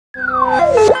Okay,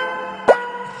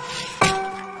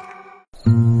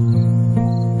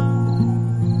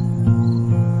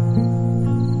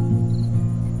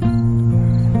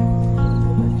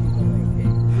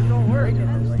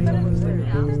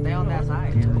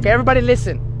 everybody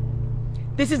listen.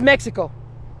 This is Mexico.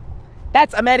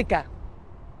 That's America.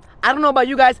 I don't know about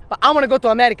you guys, but I want to go to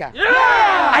America.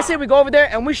 Yeah! I say we go over there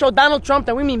and we show Donald Trump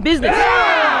that we mean business.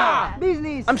 Yeah!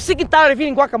 Business. I'm sick and tired of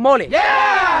eating guacamole.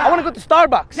 Yeah! I want to go to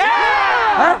Starbucks. Yeah!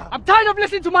 Huh? I'm tired of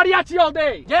listening to mariachi all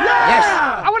day. Yeah! Yes.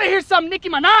 I want to hear some Nicki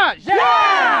Minaj.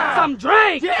 Yeah! Some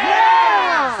Drake.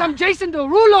 Yeah! Some Jason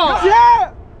Derulo.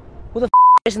 Yeah! Who the f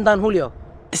isn't Don Julio?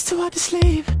 It's too hard to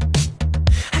sleep.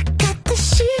 I got the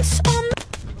sheets on.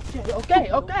 Okay.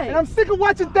 And I'm sick of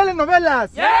watching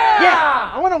telenovelas.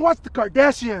 Yeah! I want to watch the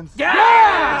Kardashians.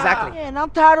 Yeah! Exactly. And I'm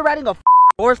tired of riding a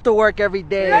horse to work every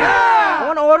day. Yeah! I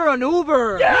want to order an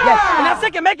Uber. Yeah! Yes. And I'm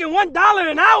sick of making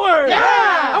 $1 an hour. Yeah!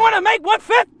 I want to make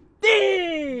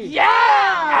 $1.50. Yeah!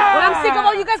 But I'm sick of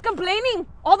all you guys complaining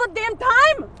all the damn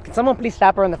time. Can someone please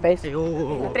slap her in the face?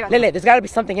 Lele, there's got to be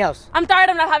something else. I'm tired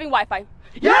of not having Wi-Fi.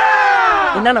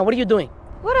 Yeah! Hey, Nana, what are you doing?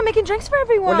 What? I'm making drinks for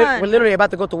everyone. We're literally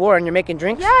about to go to war and you're making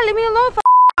drinks? Yeah, leave me alone.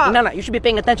 Hey, Nana, you should be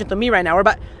paying attention to me right now.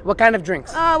 What kind of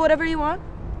drinks? Whatever you want.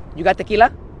 You got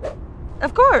tequila?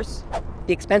 Of course.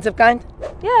 The expensive kind?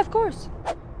 Yeah, of course.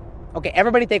 Okay,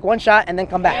 everybody take one shot and then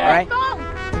come back, all right?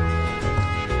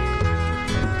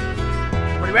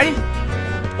 Everybody ready?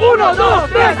 1, 2,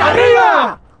 3,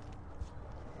 arriba!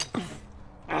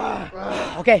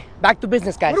 Okay, back to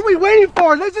business, guys. What are we waiting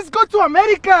for? Let's just go to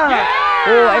America.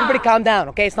 Oh, everybody calm down,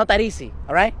 okay? It's not that easy,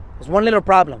 all right? There's one little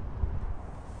problem.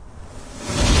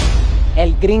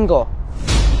 El Gringo.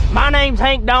 My name's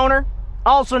Hank Donner,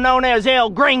 also known as El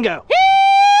Gringo.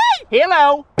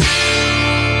 Hello.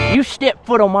 You step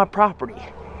foot on my property,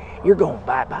 you're going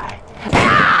bye-bye.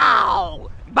 Ow!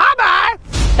 Bye-bye!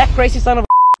 That crazy son of a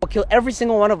will kill every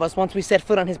single one of us once we set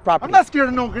foot on his property. I'm not scared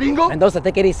of no gringo. Mendoza,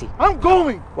 take it easy. I'm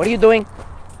going. What are you doing?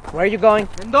 Where are you going?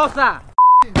 Mendoza.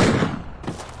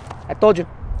 I told you.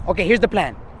 Okay, here's the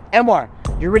plan. Anwar,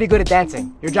 you're really good at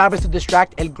dancing. Your job is to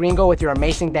distract El Gringo with your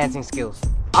amazing dancing skills.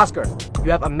 Oscar,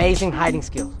 you have amazing hiding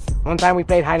skills. One time we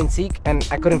played hide and seek and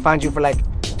I couldn't find you for like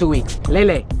 2 weeks.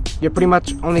 Lele, you're pretty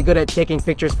much only good at taking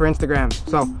pictures for Instagram.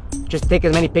 So just take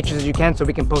as many pictures as you can so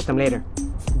we can post them later.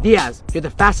 Diaz, you're the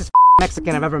fastest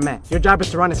Mexican I've ever met. Your job is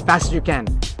to run as fast as you can.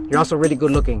 You're also really good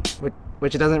looking,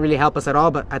 which doesn't really help us at all,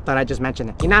 but I thought I'd just mention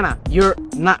it. Inanna, you're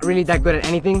not really that good at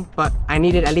anything, but I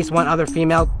needed at least one other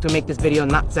female to make this video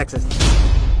not sexist.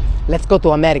 Let's go to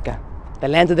America, the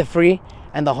land of the free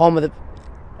and the home of the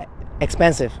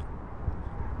expensive.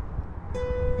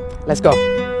 Let's go.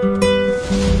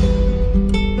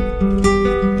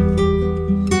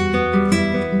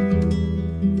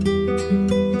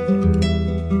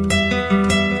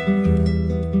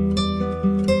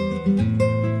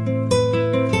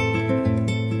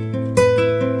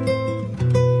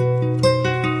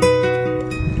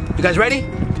 You guys ready?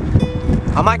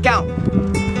 On my count.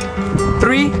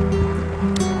 3,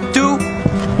 2,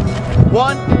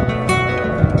 1.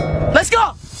 Let's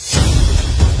go!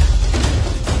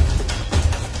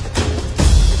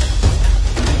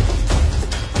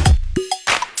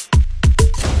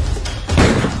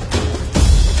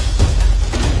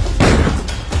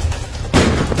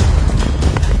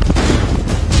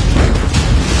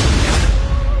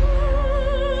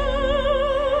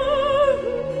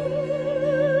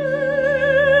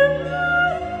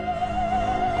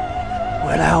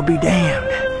 Well, I'll be damned.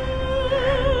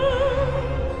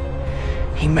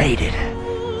 He made it.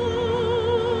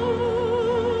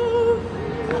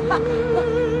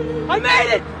 I made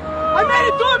it! I made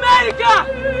it to America!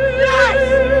 Yes!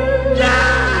 Yes!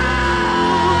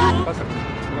 Pasa,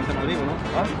 no se lo digo, ¿no?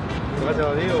 ¿Ah? Se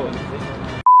lo digo.